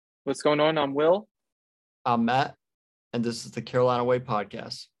What's going on? I'm Will. I'm Matt, and this is the Carolina Way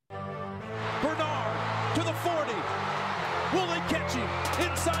Podcast. Bernard to the 40. Will they catch him?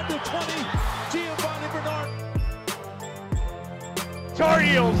 Inside the 20. Giovanni Bernard. Tar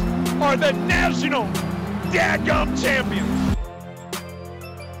Heels are the national daggum champions.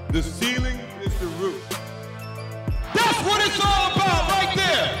 The ceiling is the roof. That's what it's all about right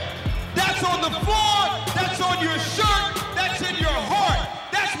there. That's on the floor. That's on your shirt. That's in your heart.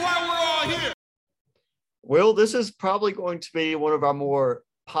 That's why we're all here. Will, this is probably going to be one of our more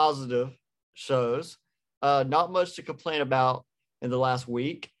positive shows. Not much to complain about in the last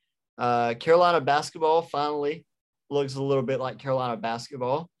week. Carolina basketball finally looks a little bit like Carolina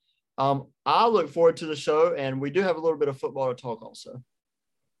basketball. I look forward to the show, and we do have a little bit of football to talk also.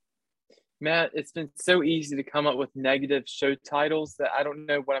 Matt, it's been so easy to come up with negative show titles that I don't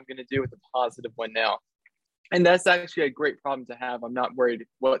know what I'm going to do with a positive one now. And that's actually a great problem to have. I'm not worried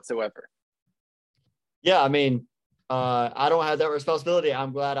whatsoever. Yeah, I mean, I don't have that responsibility.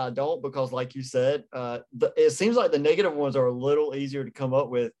 I'm glad I don't because, like you said, it seems like the negative ones are a little easier to come up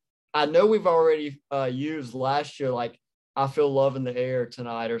with. I know we've already used last year, like, I feel love in the air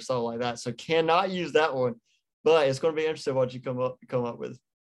tonight or something like that. So cannot use that one, but it's going to be interesting what you come up with.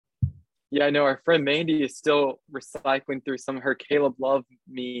 Yeah, I know our friend Mandy is still recycling through some of her Caleb Love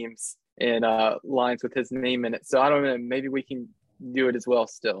memes and lines with his name in it. So I don't know, maybe we can do it as well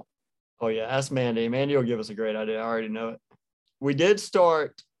still. Oh, yeah, ask Mandy. Mandy will give us a great idea. I already know it. We did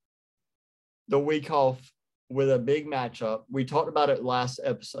start the week off with a big matchup. We talked about it last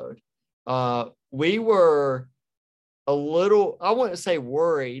episode. We were a little, I wouldn't say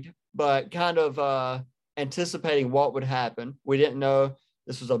worried, but kind of anticipating what would happen. We didn't know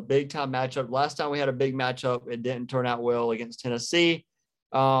this was a big-time matchup. Last time we had a big matchup, it didn't turn out well against Tennessee.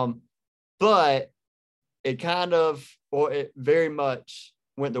 But it it very much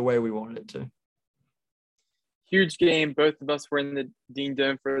went the way we wanted it to. Huge game. Both of us were in the Dean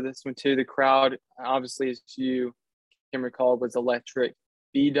Dome for this one too. The crowd, obviously, as you can recall, was electric.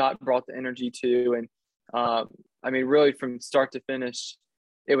 B-Dot brought the energy too. And, really from start to finish,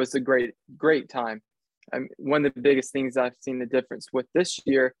 it was a great time. One of the biggest things I've seen the difference with this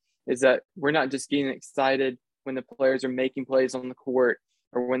year is that we're not just getting excited when the players are making plays on the court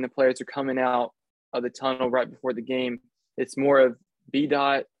or when the players are coming out of the tunnel right before the game. It's more of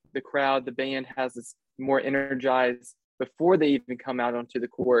B-Dot, the crowd, the band has this more energized before they even come out onto the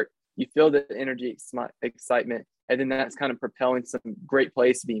court. You feel the energy, excitement, and then that's kind of propelling some great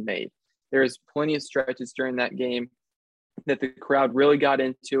plays to be made. There's plenty of stretches during that game that the crowd really got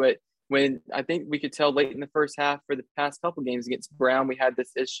into it. When I think we could tell late in the first half for the past couple games against Brown, we had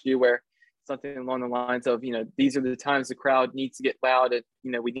this issue where something along the lines of, these are the times the crowd needs to get loud and,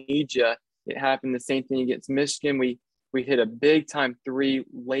 we need you. It happened the same thing against Michigan. We hit a big time three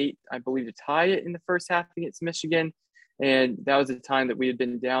late, I believe, to tie it in the first half against Michigan. And that was a time that we had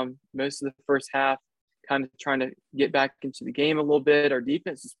been down most of the first half, kind of trying to get back into the game a little bit. Our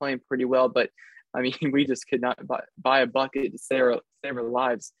defense was playing pretty well, but we just could not buy a bucket to save our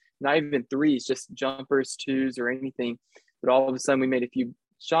lives. Not even threes, just jumpers, twos, or anything. But all of a sudden, we made a few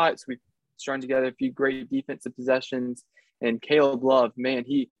shots. We strung together a few great defensive possessions. And Caleb Love, man,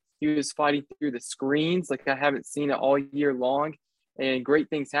 he was fighting through the screens like I haven't seen it all year long. And great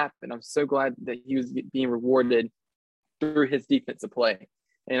things happened. I'm so glad that he was being rewarded through his defensive play.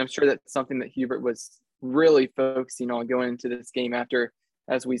 And I'm sure that's something that Hubert was really focusing on going into this game after,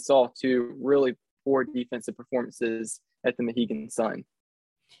 as we saw, two really poor defensive performances at the Mohegan Sun.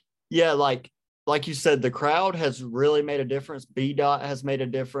 Yeah, like you said, the crowd has really made a difference. B-Dot has made a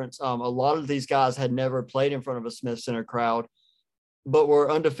difference. A lot of these guys had never played in front of a Smith Center crowd, but were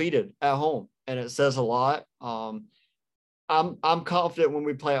undefeated at home, and it says a lot. I'm confident when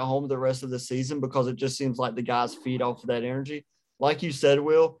we play at home the rest of the season because it just seems like the guys feed off of that energy. Like you said,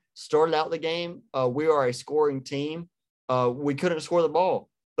 Will, started out the game, we are a scoring team. We couldn't score the ball,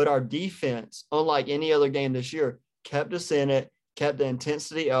 but our defense, unlike any other game this year, kept us in it, kept the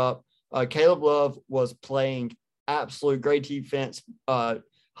intensity up. Caleb Love was playing absolute great defense,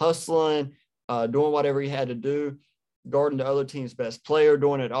 hustling, doing whatever he had to do, guarding the other team's best player,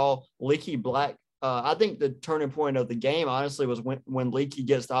 doing it all. Leaky Black, I think the turning point of the game, honestly, was when Leaky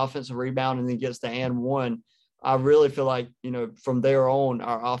gets the offensive rebound and then gets the and one. I really feel like, from there on,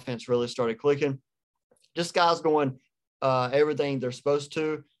 our offense really started clicking. Just guys doing everything they're supposed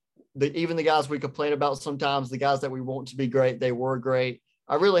to. Even the guys we complain about sometimes, the guys that we want to be great, they were great.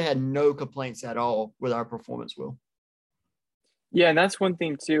 I really had no complaints at all with our performance, Will. Yeah, and that's one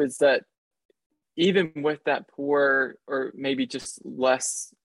thing too, is that even with that poor or maybe just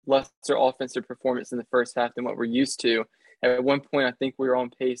lesser offensive performance in the first half than what we're used to, At one point, I think we were on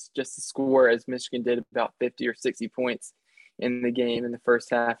pace just to score as Michigan did about 50 or 60 points in the game in the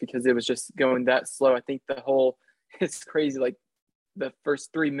first half because it was just going that slow. I think it's crazy. Like the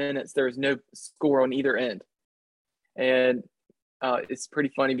first 3 minutes, there was no score on either end. And it's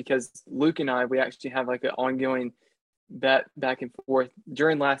pretty funny because Luke and I, we actually have like an ongoing bet back and forth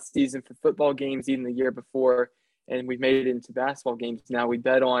during last season for football games, even the year before. And we've made it into basketball games now. We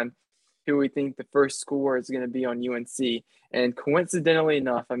bet on who we think the first score is going to be on UNC. And coincidentally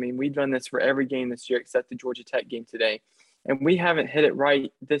enough, I mean, we've done this for every game this year except the Georgia Tech game today. And we haven't hit it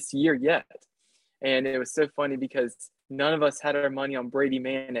right this year yet. And it was so funny because none of us had our money on Brady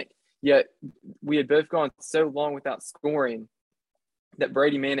Manek, yet we had both gone so long without scoring that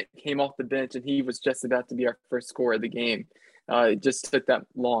Brady Manek came off the bench and he was just about to be our first scorer of the game. It just took that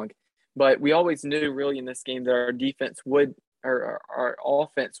long. But we always knew really in this game that our defense would, or our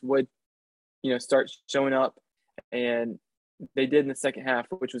offense would, start showing up. And they did in the second half,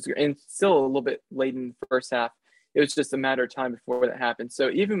 which was, and still a little bit late in the first half. It was just a matter of time before that happened. So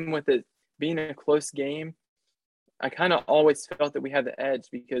even with it being a close game, I kind of always felt that we had the edge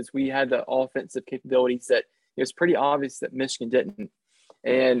because we had the offensive capabilities that it was pretty obvious that Michigan didn't.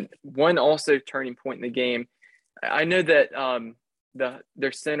 And one also turning point in the game, I know that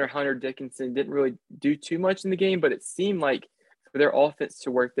their center, Hunter Dickinson, didn't really do too much in the game, but it seemed like for their offense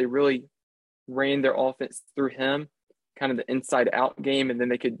to work, they really ran their offense through him, kind of the inside-out game, and then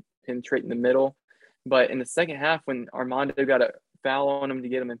they could penetrate in the middle. But in the second half, when Armando got a foul on him to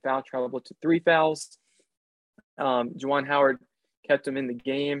get him in foul trouble to 3 fouls, Juwan Howard kept him in the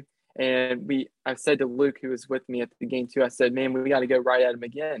game. And I said to Luke, who was with me at the game too, I said, man, we got to go right at him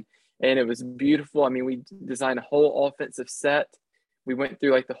again. And it was beautiful. I mean, we designed a whole offensive set. We went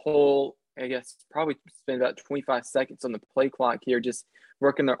through like the whole, I guess, probably spent about 25 seconds on the play clock here, just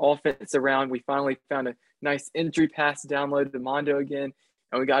working their offense around. We finally found a nice entry pass download to Mondo again,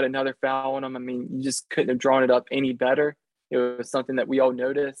 and we got another foul on him. I mean, you just couldn't have drawn it up any better. It was something that we all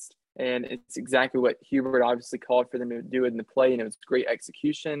noticed, and it's exactly what Hubert obviously called for them to do in the play, and it was great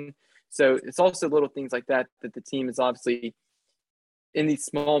execution. So it's also little things like that the team is obviously in these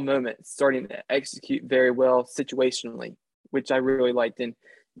small moments starting to execute very well situationally, which I really liked. And,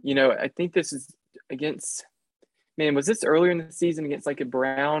 I think this is against, was this earlier in the season against like a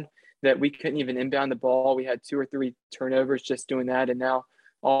Brown that we couldn't even inbound the ball? We had 2 or 3 turnovers just doing that. And now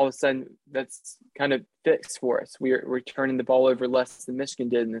all of a sudden that's kind of fixed for us. We're turning the ball over less than Michigan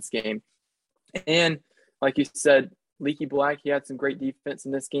did in this game. And like you said, Leaky Black, he had some great defense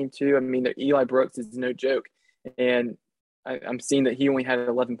in this game too. I mean, Eli Brooks is no joke. And I'm seeing that he only had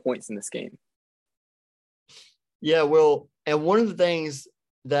 11 points in this game. Yeah, well, and one of the things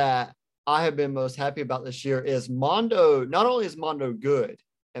that I have been most happy about this year is Mondo. Not only is Mondo good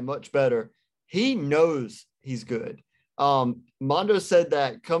and much better, he knows he's good. Mondo said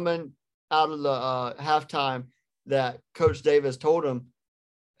that coming out of the halftime that Coach Davis told him,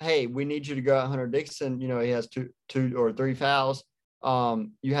 hey, we need you to go at Hunter Dixon. He has two or three fouls.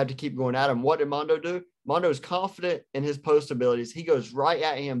 You have to keep going at him. What did Mondo do? Mondo's confident in his post abilities. He goes right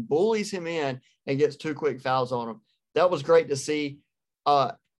at him, bullies him in, and gets 2 quick fouls on him. That was great to see.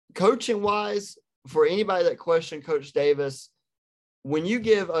 Coaching-wise, for anybody that questioned Coach Davis, when you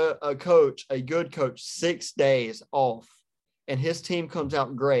give a good coach 6 days off and his team comes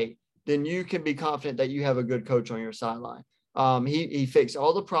out great, then you can be confident that you have a good coach on your sideline. He fixed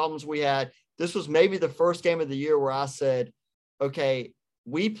all the problems we had. This was maybe the first game of the year where I said, okay,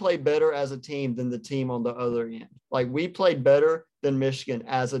 we played better as a team than the team on the other end. Like, we played better than Michigan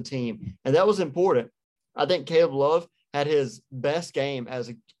as a team. And that was important. I think Caleb Love had his best game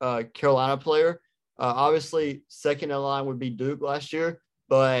as a Carolina player. Obviously, second in line would be Duke last year.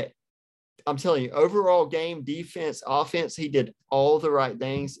 But I'm telling you, overall game, defense, offense, he did all the right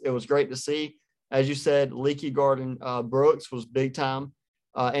things. It was great to see. As you said, Leaky guarding Brooks was big time.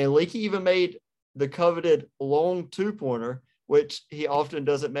 And Leaky even made the coveted long 2-pointer, which he often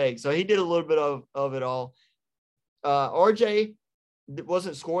doesn't make. So he did a little bit of it all. RJ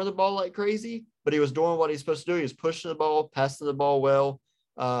wasn't scoring the ball like crazy, but he was doing what he's supposed to do. He was pushing the ball, passing the ball well.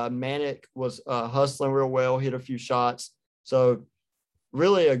 Manek was hustling real well, hit a few shots. So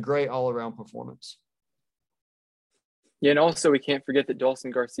really a great all-around performance. Yeah, and also we can't forget that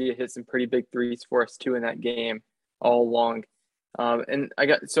Dawson Garcia hit some pretty big threes for us too in that game all along. And I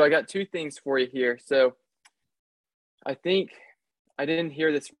got 2 things for you here. So I think I didn't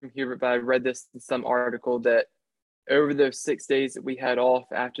hear this from Hubert, but I read this in some article that over those 6 days that we had off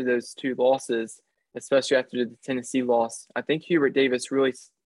after those 2 losses, especially after the Tennessee loss, I think Hubert Davis really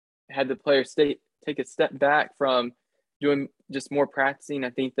had the players take a step back from doing just more practicing.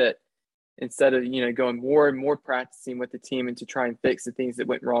 I think that instead of, going more and more practicing with the team and to try and fix the things that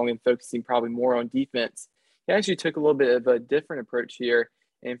went wrong and focusing probably more on defense, he actually took a little bit of a different approach here.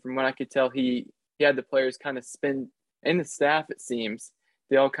 And from what I could tell, he had the players kind of spend, and the staff, it seems,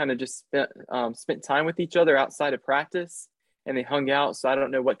 they all kind of just spent time with each other outside of practice, and they hung out. So I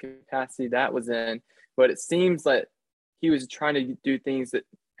don't know what capacity that was in, but it seems like he was trying to do things that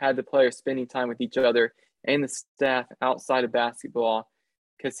had the players spending time with each other and the staff outside of basketball,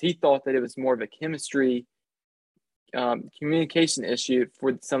 because he thought that it was more of a chemistry, communication issue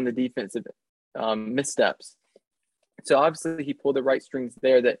for some of the defensive missteps. So obviously he pulled the right strings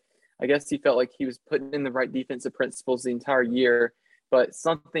there, that I guess he felt like he was putting in the right defensive principles the entire year, but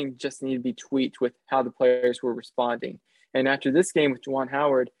something just needed to be tweaked with how the players were responding. And after this game with Juwan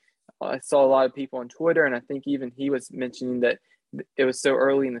Howard, I saw a lot of people on Twitter, and I think even he was mentioning that it was so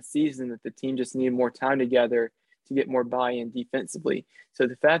early in the season that the team just needed more time together to get more buy-in defensively. So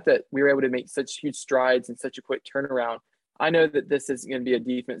the fact that we were able to make such huge strides in such a quick turnaround, I know that this is going to be a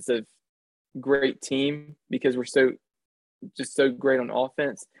defensive great team because we're so great on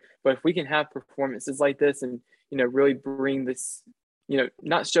offense. But if we can have performances like this and, really bring this,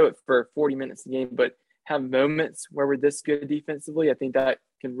 not show it for 40 minutes a game, but have moments where we're this good defensively, I think that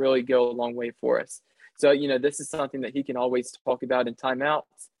can really go a long way for us. So, this is something that he can always talk about in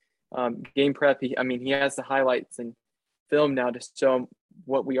timeouts, game prep. He has the highlights and film now to show him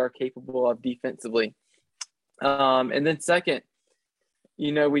what we are capable of defensively. And then second,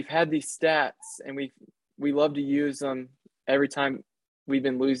 we've had these stats and we love to use them every time we've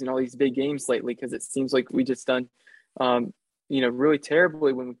been losing all these big games lately, because it seems like we just done, really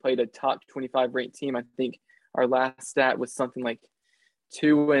terribly when we played a top 25 ranked team. I think our last stat was something like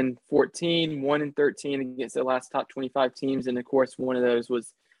 2-14, 1-13 against the last top 25 teams. And of course, one of those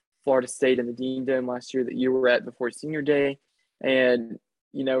was Florida State in the Dean Dome last year that you were at before senior day. And,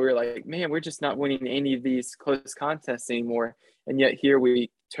 we were like, man, we're just not winning any of these close contests anymore. And yet here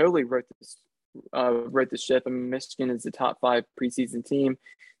we totally wrote the ship. Michigan is the top 5 preseason team.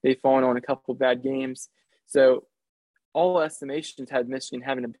 They've fallen on a couple bad games. So all estimations had Michigan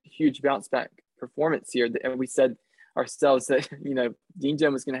having a huge bounce back performance here. And we said ourselves that, Dean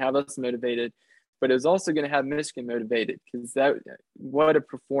Dome was going to have us motivated, but it was also going to have Michigan motivated, because what a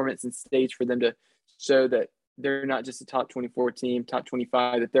performance and stage for them to show that they're not just a top 24 team, top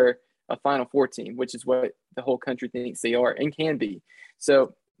 25, that they're a Final Four team, which is what the whole country thinks they are and can be.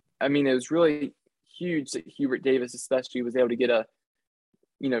 So, it was really huge that Hubert Davis especially was able to get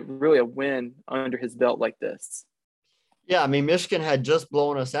really a win under his belt like this. Yeah, Michigan had just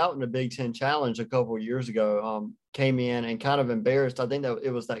blown us out in the Big Ten Challenge a couple of years ago, came in and kind of embarrassed. I think that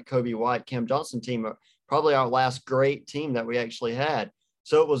it was that Kobe White, Cam Johnson team, probably our last great team that we actually had.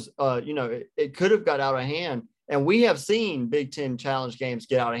 So it was, it could have got out of hand. And we have seen Big Ten Challenge games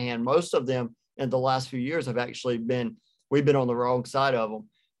get out of hand. Most of them in the last few years have actually we've been on the wrong side of them.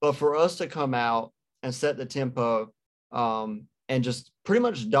 But for us to come out and set the tempo and just pretty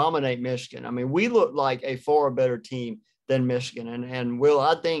much dominate Michigan, we look like a far better team than Michigan. And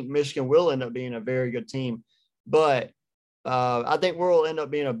I think Michigan will end up being a very good team. But I think we'll end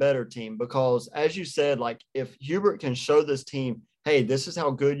up being a better team because, as you said, if Hubert can show this team, hey, this is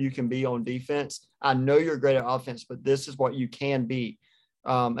how good you can be on defense. I know you're great at offense, but this is what you can be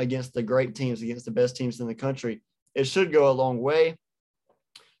against the great teams, against the best teams in the country. It should go a long way.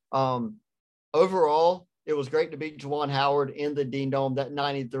 Overall, it was great to beat Juwan Howard in the Dean Dome. That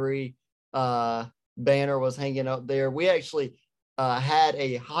 93 banner was hanging up there. We actually had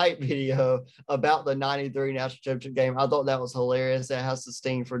a hype video about the 93 national championship game. I thought that was hilarious. That has to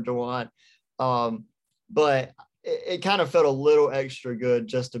sting for Juwan. But it kind of felt a little extra good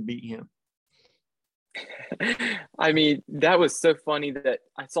just to beat him. That was so funny that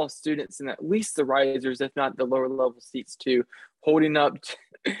I saw students in at least the risers, if not the lower level seats too, holding up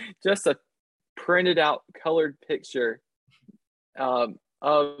just a printed out colored picture of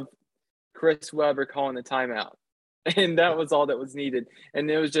Chris Webber calling the timeout. And that was all that was needed. And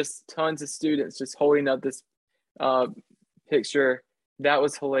there was just tons of students just holding up this picture. That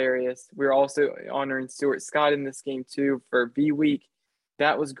was hilarious. We were also honoring Stuart Scott in this game too for V Week.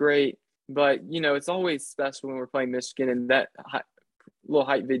 That was great. But, it's always special when we're playing Michigan, and that little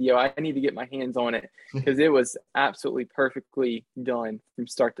hype video, I need to get my hands on it because it was absolutely perfectly done from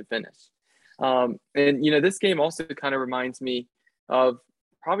start to finish. And, this game also kind of reminds me of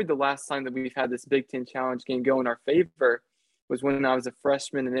probably the last time that we've had this Big Ten Challenge game go in our favor was when I was a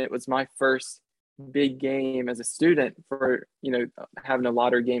freshman, and it was my first big game as a student for, having a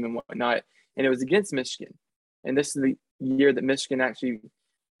lottery game and whatnot. And it was against Michigan. And this is the year that Michigan actually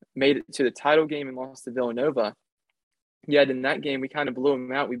made it to the title game and lost to Villanova. Yet in that game, we kind of blew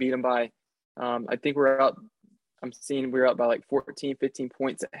them out. We beat them by I think we're up. I'm seeing we're up by like 14, 15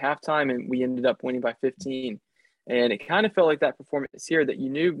 points at halftime, and we ended up winning by 15. And it kind of felt like that performance here, that you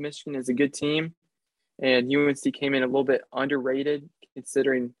knew Michigan is a good team, and UNC came in a little bit underrated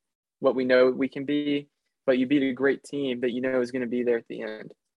considering what we know we can be, but you beat a great team that you know is going to be there at the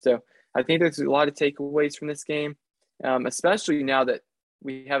end. So I think there's a lot of takeaways from this game, especially now that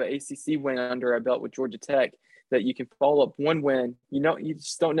we have an ACC win under our belt with Georgia Tech, that you can follow up one win. You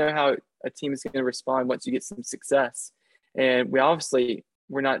just don't know how a team is going to respond once you get some success. And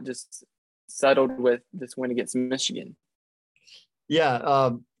we're not just settled with this win against Michigan.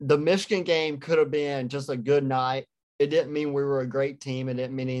 Yeah, the Michigan game could have been just a good night. It didn't mean we were a great team. It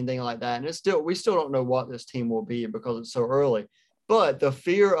didn't mean anything like that. And we still don't know what this team will be because it's so early. But the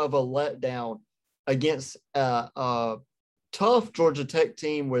fear of a letdown against a tough Georgia Tech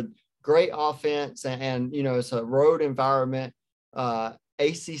team with great offense and it's a road environment,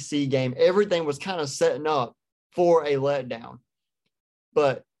 ACC game, everything was kind of setting up for a letdown.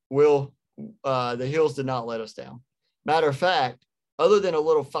 But the Heels did not let us down. Matter of fact, other than a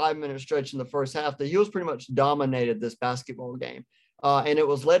little 5-minute stretch in the first half, the Heels pretty much dominated this basketball game. And it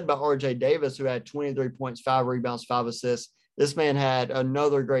was led by RJ Davis, who had 23 points, 5 rebounds, 5 assists. This man had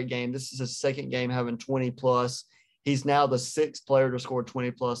another great game. This is his second game having 20-plus. He's now the 6th player to score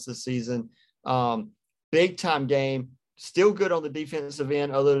 20-plus this season. Big-time game. Still good on the defensive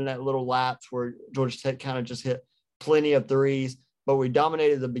end, other than that little lapse where Georgia Tech kind of just hit plenty of threes. But we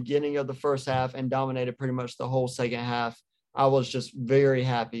dominated the beginning of the first half and dominated pretty much the whole second half. I was just very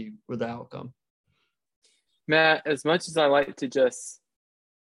happy with the outcome. Matt, as much as I like to just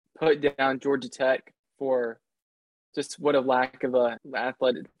put down Georgia Tech for just what a lack of a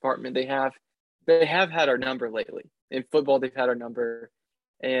athletic department they have had our number lately. In football, they've had our number.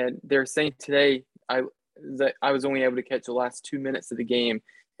 And they're saying today that I was only able to catch the last 2 minutes of the game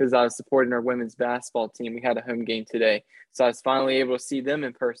because I was supporting our women's basketball team. We had a home game today. So I was finally able to see them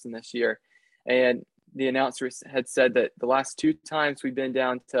in person this year. And the announcer had said that the last 2 times we've been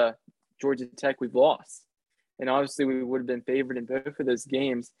down to Georgia Tech, we've lost. And obviously we would have been favored in both of those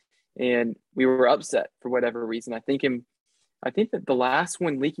games. And we were upset for whatever reason. I think that the last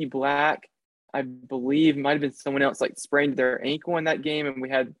one, Leaky Black, I believe might have been someone else like sprained their ankle in that game. And we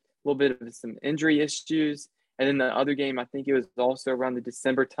had a little bit of some injury issues. And then the other game, I think it was also around the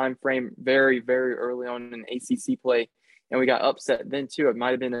December timeframe, very, very early on in ACC play. And we got upset then too. It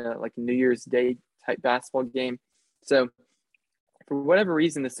might have been a New Year's Day type basketball game. So for whatever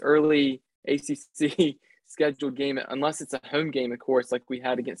reason, this early ACC scheduled game, unless it's a home game, of course, like we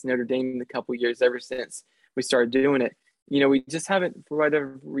had against Notre Dame in a couple of years ever since we started doing it, we just haven't, for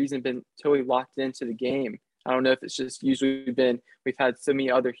whatever reason, been totally locked into the game. I don't know if it's just usually we've had so many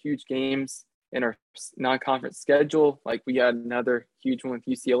other huge games in our non-conference schedule. Like we had another huge one with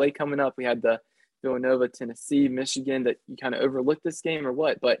UCLA coming up. We had the Villanova, Tennessee, Michigan, that you kind of overlooked this game or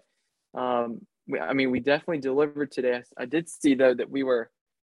what. But we definitely delivered today. I did see though that we were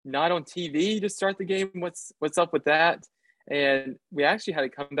not on TV to start the game. What's up with that? And we actually had to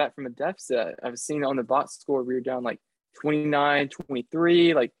come back from a deficit. I've seen on the box score we were down like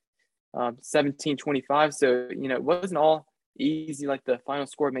 29-23, like 17-25. So it wasn't all easy like the final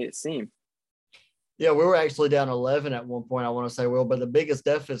score made it seem. Yeah, we were actually down 11 at one point, I want to say, Will, but the biggest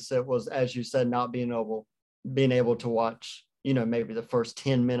deficit was, as you said, not being able to watch, maybe the first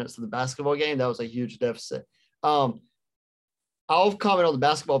 10 minutes of the basketball game. That was a huge deficit. I'll comment on the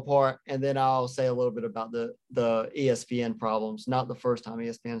basketball part, and then I'll say a little bit about the ESPN problems. Not the first time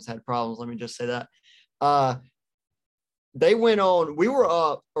ESPN's had problems. Let me just say that. They went on – we were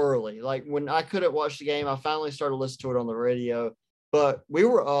up early. Like when I couldn't watch the game, I finally started listening to it on the radio. But we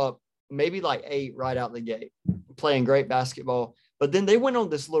were up maybe like 8 right out the gate, playing great basketball. But then they went on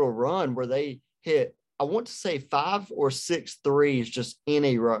this little run where they hit, I want to say 5 or 6 threes just in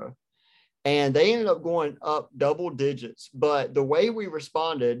a row. And they ended up going up double digits. But the way we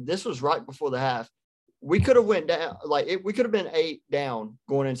responded, this was right before the half. We could have went down, we could have been 8 down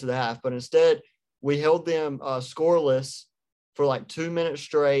going into the half. But instead, we held them scoreless for like 2 minutes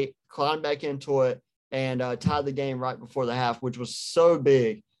straight, climbed back into it, and tied the game right before the half, which was so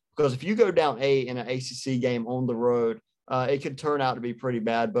big. Because if you go down 8 in an ACC game on the road, it could turn out to be pretty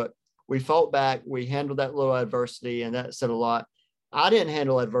bad. But we fought back. We handled that little adversity, and that said a lot. I didn't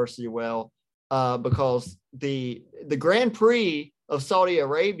handle adversity well because the Grand Prix of Saudi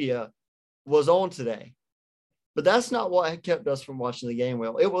Arabia was on today. But that's not what kept us from watching the game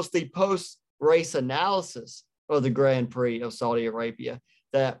well. It was the post-race analysis of the Grand Prix of Saudi Arabia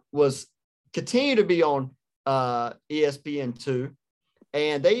that was continued to be on ESPN2.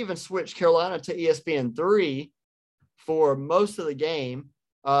 And they even switched Carolina to ESPN3 for most of the game.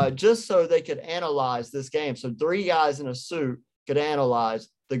 just so they could analyze this game. So 3 guys in a suit could analyze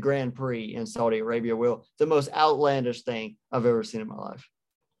the Grand Prix in Saudi Arabia. Will, the most outlandish thing I've ever seen in my life.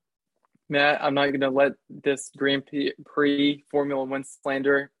 Matt, I'm not going to let this Grand Prix Formula One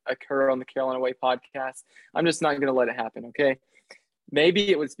slander occur on the Carolina Way podcast. I'm just not going to let it happen, okay? Maybe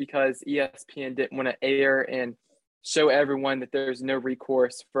it was because ESPN didn't want to air and show everyone that there's no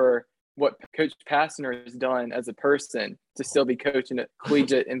recourse for what Coach Pastner has done as a person to still be coaching a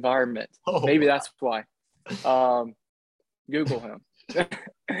collegiate environment. Maybe that's why. Google him.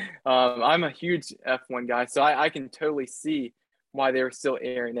 I'm a huge F1 guy, so I can totally see why they were still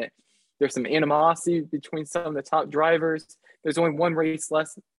airing it. There's some animosity between some of the top drivers. There's only 1 race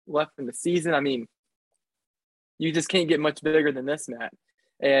left in the season. I mean, you just can't get much bigger than this, Matt.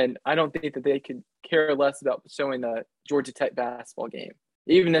 And I don't think that they could care less about showing a Georgia Tech basketball game,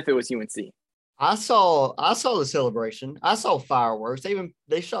 even if it was UNC. I saw the celebration. I saw fireworks.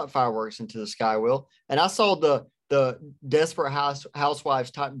 They shot fireworks into the sky, Will. And I saw the Desperate Housewives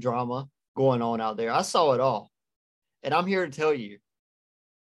type drama going on out there. I saw it all. And I'm here to tell you,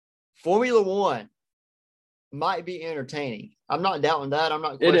 Formula One might be entertaining. I'm not doubting that. I'm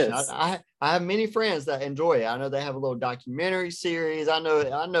not questioning. I have many friends that enjoy it. I know they have a little documentary series. I know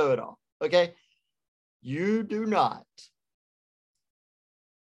it all. Okay. You do not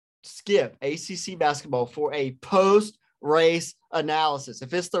skip ACC basketball for a post-race analysis.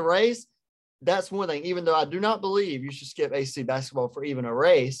 If it's the race, that's one thing, even though I do not believe you should skip ACC basketball for even a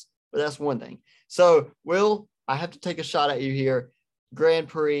race, but that's one thing. So, Will, I have to take a shot at you here. Grand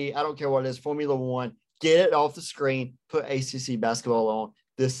Prix, I don't care what it is, Formula One, get it off the screen, put ACC basketball on.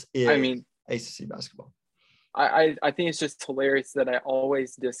 This is ACC basketball. I think it's just hilarious that I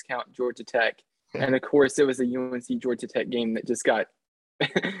always discount Georgia Tech. And, of course, it was a UNC Georgia Tech game that just got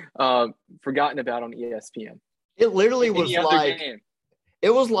forgotten about on ESPN. It literally was like –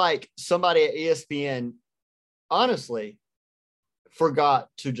 it was like somebody at ESPN, honestly, forgot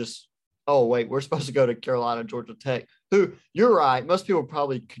to just, oh, wait, we're supposed to go to Carolina, Georgia Tech, who, you're right, most people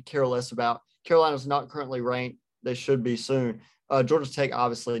probably could care less about. Carolina's not currently ranked. They should be soon. Georgia Tech,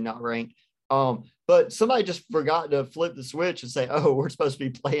 obviously not ranked. But somebody just forgot to flip the switch and say, oh, we're supposed to be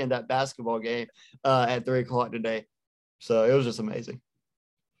playing that basketball game at 3 o'clock today. So it was just amazing.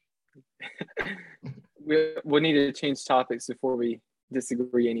 We'll need to change topics before we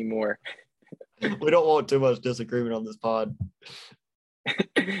disagree anymore. We don't want too much disagreement on this pod.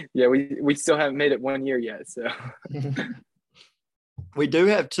 Yeah, we still haven't made it 1 year yet. So we do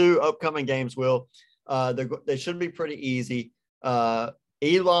have 2 upcoming games, Will. They should be pretty easy.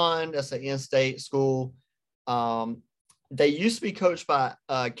 Elon, that's an in-state school. They used to be coached by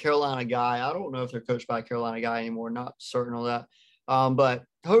a Carolina guy. I don't know if they're coached by a Carolina guy anymore. Not certain on that. But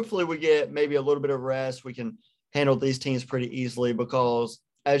hopefully we get maybe a little bit of rest. We can handle these teams pretty easily because,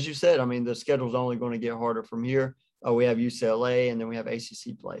 as you said, I mean, the schedule's only going to get harder from here. We have UCLA, and then we have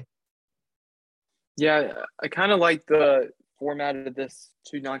ACC play. Yeah, I kind of like the format of this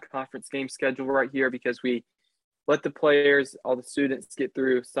 2 non-conference game schedule right here because we let the players, all the students get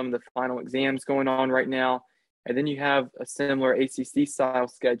through some of the final exams going on right now. And then you have a similar ACC-style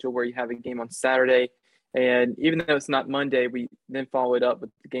schedule where you have a game on Saturday. And even though it's not Monday, we then follow it up with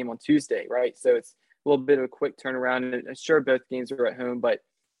the game on Tuesday, right? So it's a little bit of a quick turnaround. And sure, both games are at home, but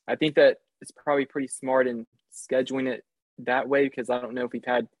I think that it's probably pretty smart in scheduling it that way because I don't know if we've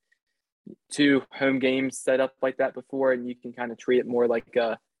had 2 home games set up like that before, and you can kind of treat it more like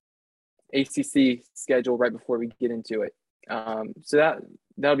a ACC schedule right before we get into it. So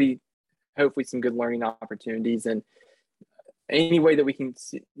that'll be hopefully some good learning opportunities, and any way that we can,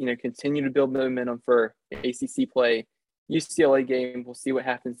 continue to build momentum for ACC play. UCLA game, we'll see what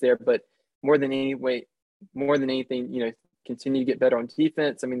happens there, but more than anything, continue to get better on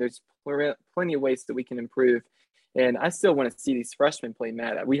defense. I mean, there's plenty of ways that we can improve, and I still want to see these freshmen play,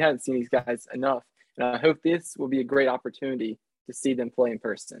 Matt. We haven't seen these guys enough, and I hope this will be a great opportunity to see them play in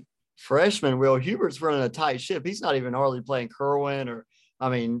person. Freshman, Will Hubert's running a tight ship. He's not even hardly playing Kerwin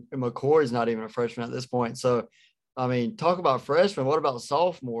McCoy's not even a freshman at this point. So, I mean, talk about freshmen. What about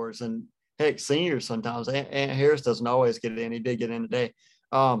sophomores and heck, seniors sometimes? Ant Harris doesn't always get in. He did get in today.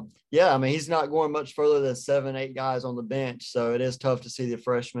 Yeah, I mean, he's not going much further than 7-8 guys on the bench. So it is tough to see the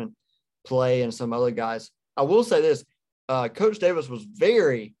freshmen play and some other guys. I will say this, Coach Davis was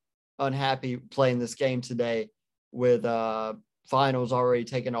very unhappy playing this game today with finals already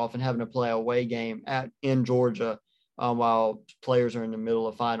taken off and having to play a away game in Georgia while players are in the middle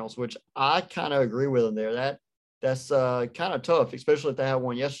of finals, which I kind of agree with him there. That's kind of tough, especially if they have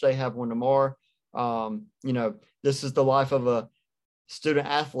one yesterday, have one tomorrow. This is the life of student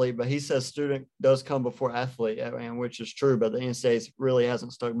athlete, but he says student does come before athlete, and which is true, but the NCAA really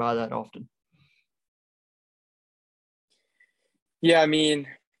hasn't stuck by that often. Yeah, I mean,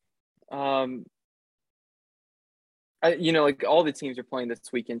 like all the teams are playing this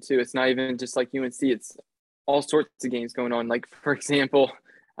weekend too. It's not even just like UNC. It's all sorts of games going on. Like, for example,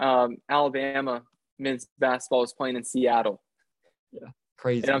 Alabama men's basketball is playing in Seattle. Yeah,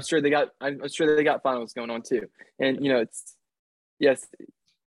 crazy. And I'm sure they got finals going on too. And it's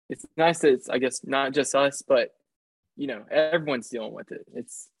nice that it's, I guess, not just us, but everyone's dealing with it.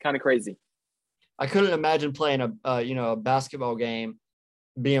 It's kind of crazy. I couldn't imagine playing a basketball game,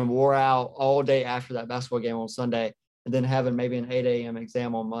 being wore out all day after that basketball game on Sunday, and then having maybe an 8 a.m.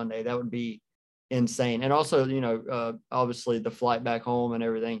 exam on Monday. That would be insane. And also, obviously the flight back home and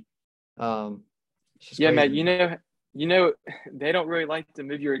everything. Yeah, crazy. Matt, they don't really like to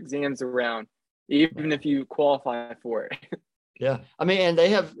move your exams around, even if you qualify for it. Yeah. I mean, and they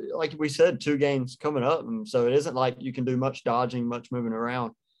have, like we said, 2 games coming up. And so it isn't like you can do much dodging, much moving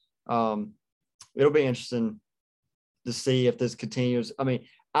around. It'll be interesting to see if this continues. I mean,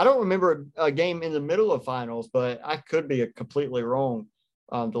 I don't remember a game in the middle of finals, but I could be completely wrong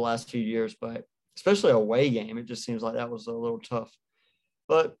the last few years. But especially a away game, it just seems like that was a little tough.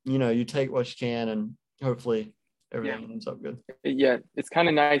 But, you take what you can, and hopefully everything ends up good. Yeah, it's kind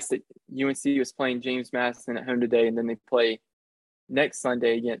of nice that UNC was playing James Madison at home today, and then they play next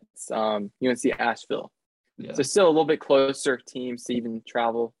Sunday against UNC Asheville. Yeah. So still a little bit closer teams to even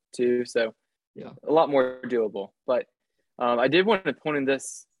travel to. So yeah, a lot more doable. But I did want to point in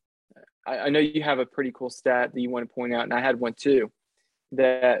this. I know you have a pretty cool stat that you want to point out, and I had one too,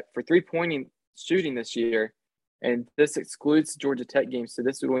 that for 3-point shooting this year, and this excludes Georgia Tech games, so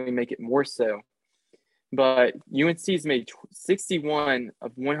this would only make it more so. But UNC's made 61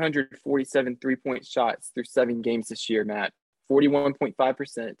 of 147 3-point shots through 7 games this year, Matt,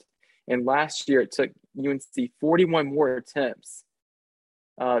 41.5%. And last year it took UNC 41 more attempts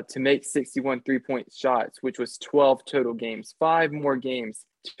to make 61 3-point shots, which was 12 total games, 5 more games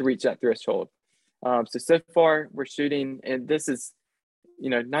to reach that threshold. So far we're shooting, and this is,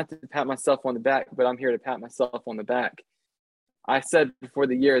 not to pat myself on the back, but I'm here to pat myself on the back. I said before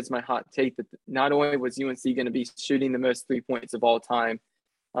the year, as my hot take, that not only was UNC going to be shooting the most 3-points of all time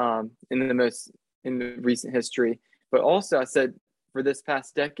in the recent history, but also I said for this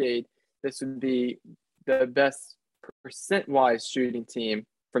past decade, this would be the best percent-wise shooting team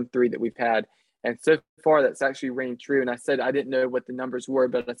from 3 that we've had. And so far, that's actually reigned true. And I said I didn't know what the numbers were,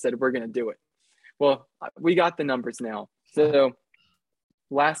 but I said we're going to do it. Well, we got the numbers now. So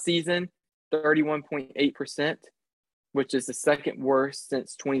last season, 31.8%, which is the second worst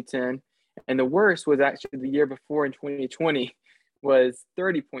since 2010. And the worst was actually the year before in 2020 was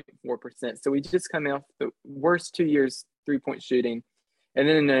 30.4%. So we just come off the worst 2 years 3-point shooting. And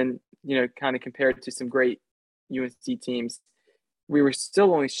then kind of compared to some great UNC teams, we were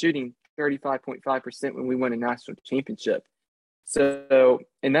still only shooting 35.5% when we won a national championship. So,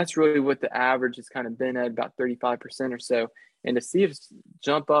 and that's really what the average has kind of been at, about 35% or so. And to see us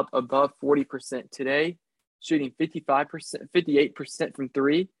jump up above 40% today, shooting 55%, 58% from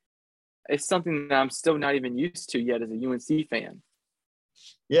 3, it's something that I'm still not even used to yet as a UNC fan.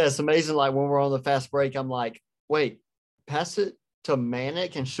 Yeah, it's amazing. Like when we're on the fast break, I'm like, wait, pass it to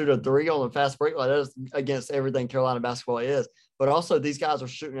Manick and shoot a 3 on the fast break. Like that is against everything Carolina basketball is. But also these guys are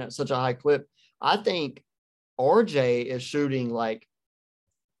shooting at such a high clip. I think RJ is shooting like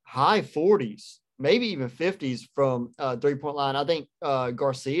high 40s, maybe even 50s from 3-point line. I think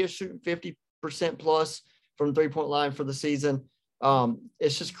Garcia is shooting 50% plus from 3-point line for the season.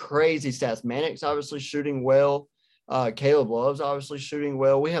 It's just crazy stats. Manick's obviously shooting well. Caleb Love's obviously shooting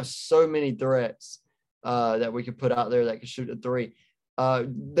well. We have so many threats that we could put out there that could shoot a 3.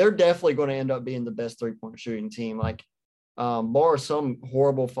 They're definitely going to end up being the best 3-point shooting team. Like, bar some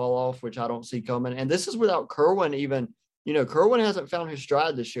horrible fall off, which I don't see coming. And this is without Kerwin even. Kerwin hasn't found his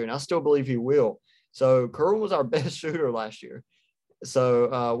stride this year, and I still believe he will. So Kerwin was our best shooter last year.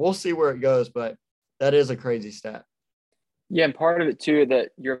 So we'll see where it goes, but that is a crazy stat. Yeah, and part of it too that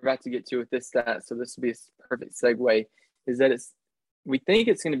you're about to get to with this stat, so this will be a perfect segue, is that we think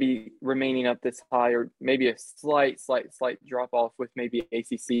it's going to be remaining up this high, or maybe a slight drop off with maybe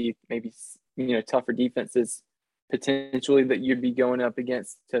ACC, maybe tougher defenses potentially that you'd be going up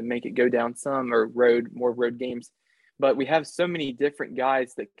against to make it go down some, or more road games. But we have so many different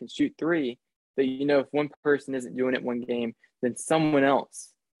guys that can shoot 3 that if one person isn't doing it one game, then someone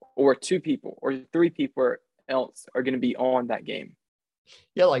else, or 2 people, or 3 people else are going to be on that game.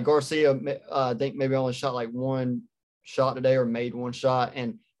 Yeah, like Garcia, I think maybe only shot like 1 shot today, or made 1 shot.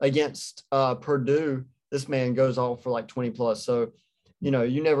 And against Purdue, this man goes off for like 20 plus. So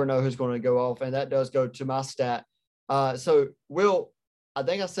you never know who's going to go off, and that does go to my stat. So Will, I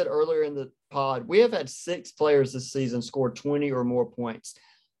think I said earlier in the pod, we have had 6 players this season score 20 or more points.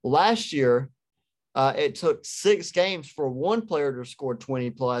 Last year, it took 6 games for one player to score 20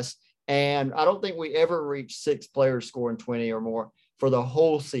 plus, and I don't think we ever reached 6 players scoring 20 or more for the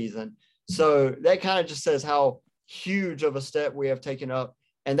whole season. So that kind of just says how huge of a step we have taken up.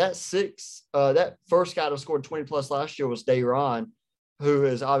 And that first guy to score 20 plus last year was Dayron, who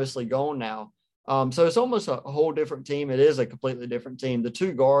is obviously gone now. So it's almost a whole different team. It is a completely different team. The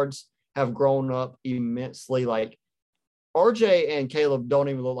 2 guards have grown up immensely. Like RJ and Caleb don't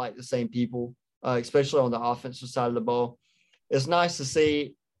even look like the same people, especially on the offensive side of the ball. It's nice to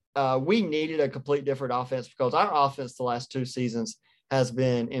see. We needed a complete different offense because our offense the last 2 seasons has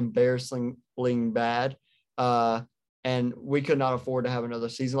been embarrassingly bad. And we could not afford to have another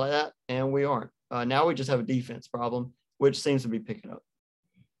season like that, and we aren't. Now we just have a defense problem, which seems to be picking up.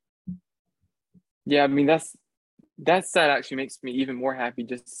 Yeah, I mean, that stat actually makes me even more happy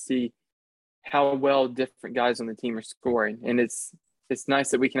just to see how well different guys on the team are scoring. And it's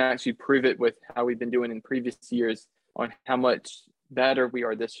nice that we can actually prove it with how we've been doing in previous years on how much better we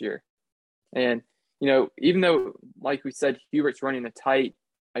are this year. And, even though, like we said, Hubert's running a tight,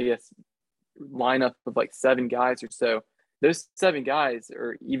 I guess, lineup of like 7 guys or so, those 7 guys,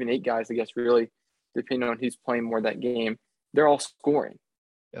 or even 8 guys, I guess, really, depending on who's playing more that game, they're all scoring.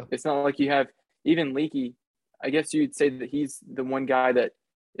 Yeah. It's not like you have even Leaky. I guess you'd say that he's the one guy that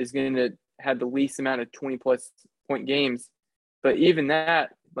is going to have the least amount of 20-plus point games. But even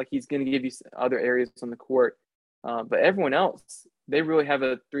that, like, he's going to give you other areas on the court. But everyone else, they really have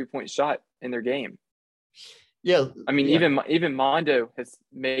a 3-point shot in their game. Yeah. I mean, yeah. even Mondo has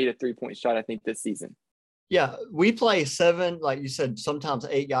made a 3-point shot, I think, this season. Yeah, we play 7, like you said, sometimes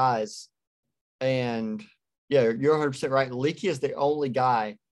 8 guys. And, yeah, you're 100% right. Leaky is the only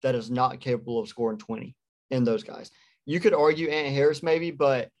guy that is not capable of scoring 20 in those guys. You could argue Ant Harris maybe,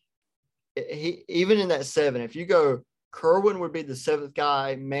 but he even in that 7, if you go, Kerwin would be the 7th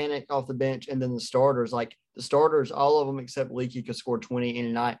guy, Manic off the bench, and then the starters. Like the starters, all of them except Leaky could score 20 in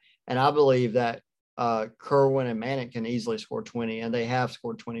a night. And I believe that Kerwin and Manic can easily score 20, and they have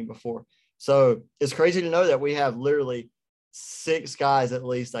scored 20 before. So it's crazy to know that we have literally 6 guys at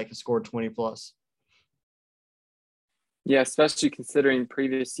least that can score 20 plus. Yeah, especially considering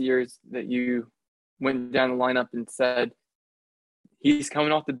previous years that you went down the lineup and said, he's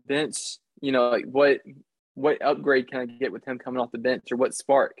coming off the bench, like what upgrade can I get with him coming off the bench, or what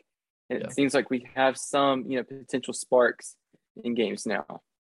spark? And It seems like we have some, potential sparks in games now.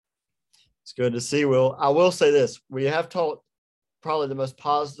 It's good to see, Will. I will say this. We have talked probably the most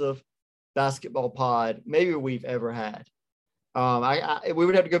positive basketball pod maybe we've ever had. We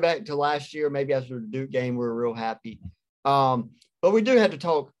would have to go back to last year, maybe after the Duke game, we were real happy. But we do have to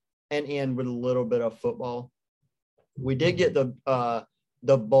talk and end with a little bit of football. We did get the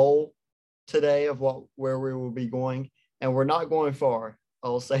bowl today of where we will be going, and we're not going far.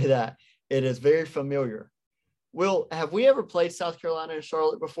 I'll say that. It is very familiar. Will, have we ever played South Carolina and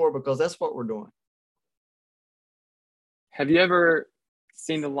Charlotte before? Because that's what we're doing. Have you ever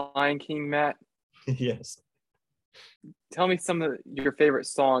seen The Lion King, Matt? Yes. Tell me some of your favorite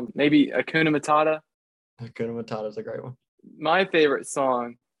songs. Maybe Hakuna Matata. Hakuna Matata is a great one. My favorite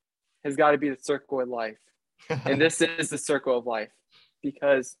song has got to be The Circle of Life. And this is The Circle of Life,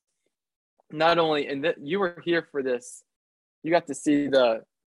 because not only, you were here for this, you got to see the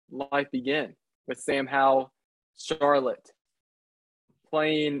life begin with Sam Howell, Charlotte,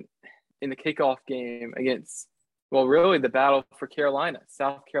 playing in the kickoff game against, well, really the battle for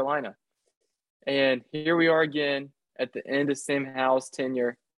South Carolina. And here we are again at the end of Sam Howell's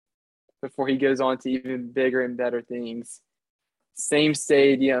tenure before he goes on to even bigger and better things. Same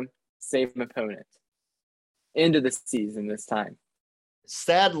stadium, same opponent. End of the season this time.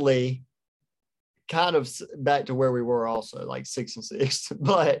 Sadly, kind of back to where we were also, like 6-6.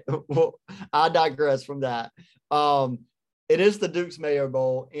 But I digress from that. It is the Duke's Mayo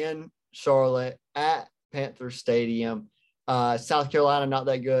Bowl in Charlotte at Panther Stadium. South Carolina, not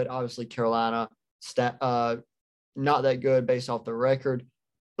that good. Obviously, Carolina, not that good based off the record.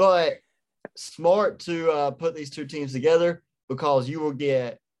 But smart to put these 2 teams together, because you will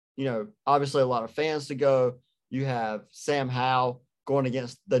get, obviously a lot of fans to go. You have Sam Howell going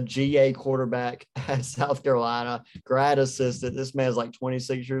against the GA quarterback at South Carolina, grad assistant. This man's like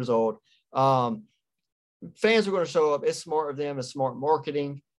 26 years old. Fans are going to show up. It's smart of them. It's smart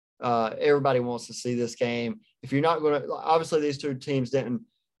marketing. Everybody wants to see this game. If you're not going to, obviously these 2 teams didn't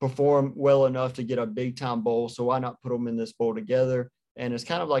perform well enough to get a big time bowl, so why not put them in this bowl together? And it's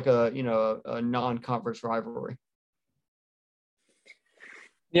kind of like a non-conference rivalry.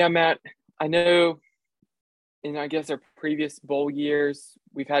 Yeah, Matt, I know in, I guess, our previous bowl years,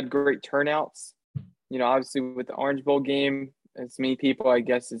 we've had great turnouts. Obviously with the Orange Bowl game, as many people, I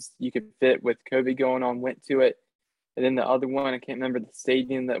guess, as you could fit with COVID going on, went to it. And then the other one, I can't remember the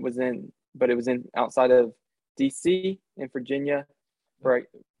stadium that was in, but it was in outside of DC in Virginia for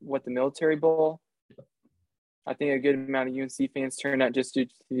the Military Bowl. I think a good amount of UNC fans turned out just due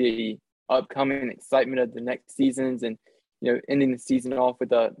to the upcoming excitement of the next seasons and, ending the season off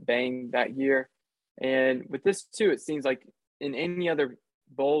with a bang that year. And with this too, it seems like in any other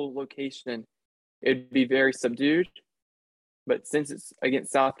bowl location, it'd be very subdued. But since it's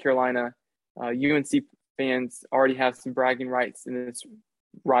against South Carolina, UNC fans already have some bragging rights in this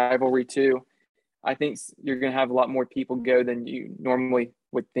rivalry too. I think you're going to have a lot more people go than you normally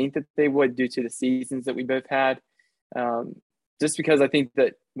would think that they would due to the seasons that we both had. Just because I think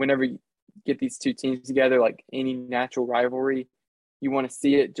that whenever you get these two teams together, like any natural rivalry, you want to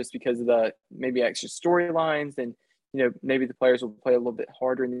see it just because of the maybe extra storylines and, maybe the players will play a little bit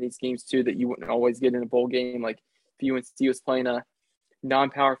harder in these games too that you wouldn't always get in a bowl game. Like if UNC was playing a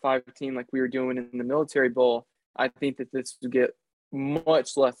non-Power 5 team like we were doing in the Military Bowl, I think that this would get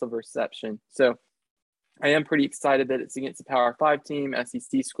much less of a reception. So I am pretty excited that it's against a Power 5 team,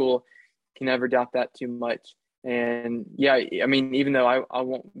 SEC school. Can never doubt that too much. And yeah, I mean, even though I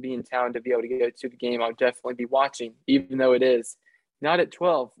won't be in town to be able to go to the game, I'll definitely be watching, even though it is not at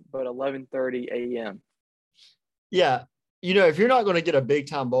 12, but 11:30 a.m. Yeah. If you're not going to get a big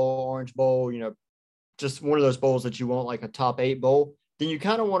time bowl, Orange Bowl, just one of those bowls that you want, like a top 8 bowl, then you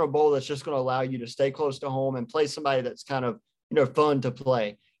kind of want a bowl that's just going to allow you to stay close to home and play somebody that's kind of, fun to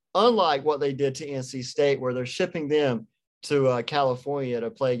play. Unlike what they did to NC State, where they're shipping them to California to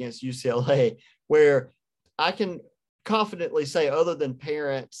play against UCLA, where I can confidently say, other than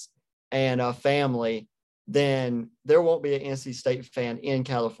parents and family, then there won't be an NC State fan in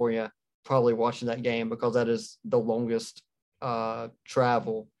California probably watching that game, because that is the longest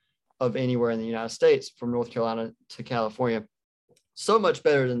travel of anywhere in the United States from North Carolina to California. So much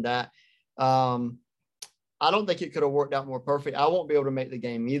better than that. I don't think it could have worked out more perfect. I won't be able to make the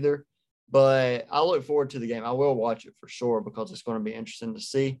game either, but I look forward to the game. I will watch it for sure because it's going to be interesting to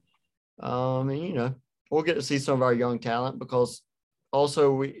see. And, we'll get to see some of our young talent, because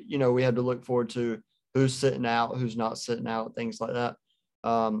also we have to look forward to who's sitting out, who's not sitting out, things like that.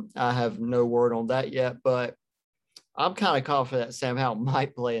 I have no word on that yet, but I'm kind of confident that Sam Howell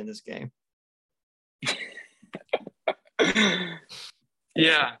might play in this game.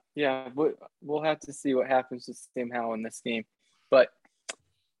 Yeah. We'll have to see what happens with Sam Howell in this game. But,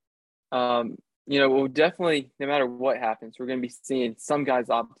 we'll definitely, no matter what happens, we're going to be seeing some guys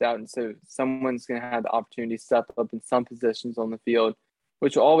opt out. And so someone's going to have the opportunity to step up in some positions on the field,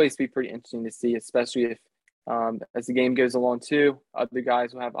 which will always be pretty interesting to see, especially if, as the game goes along too, other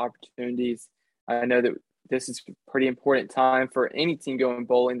guys will have opportunities. I know that this is a pretty important time for any team going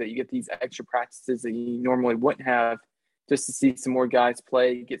bowling, that you get these extra practices that you normally wouldn't have, just to see some more guys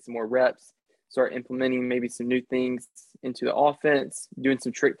play, get some more reps, start implementing maybe some new things into the offense, doing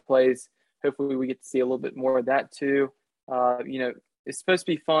some trick plays. Hopefully we get to see a little bit more of that too. It's supposed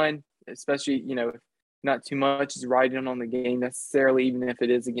to be fun, especially, not too much is riding on the game necessarily, even if it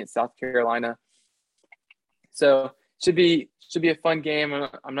is against South Carolina. So should be a fun game.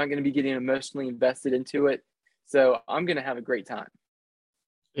 I'm not going to be getting emotionally invested into it. So I'm going to have a great time.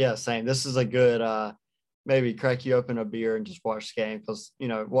 Yeah, same. This is a good maybe crack you open a beer and just watch the game, because,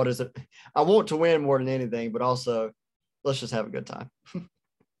 what is it? I want to win more than anything, but also let's just have a good time.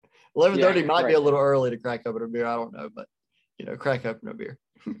 11:30 might be a little early to crack open a beer. I don't know, but, crack open a beer.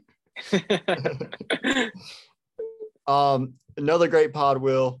 Another great pod,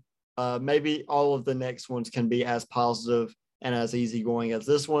 Will. Maybe all of the next ones can be as positive and as easygoing as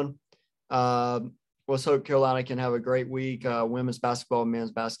this one. Let's hope Carolina can have a great week. Women's basketball,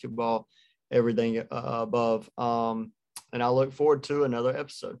 men's basketball, everything above. And I look forward to another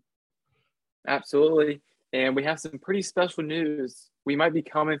episode. Absolutely. And we have some pretty special news. We might be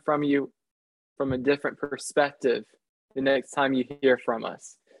coming from you from a different perspective the next time you hear from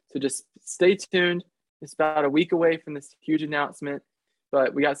us. So just stay tuned. It's about a week away from this huge announcement,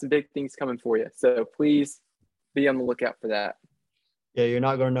 but we got some big things coming for you. So please be on the lookout for that. Yeah, you're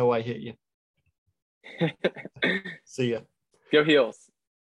not going to know why I hit you. See ya. Go Heels.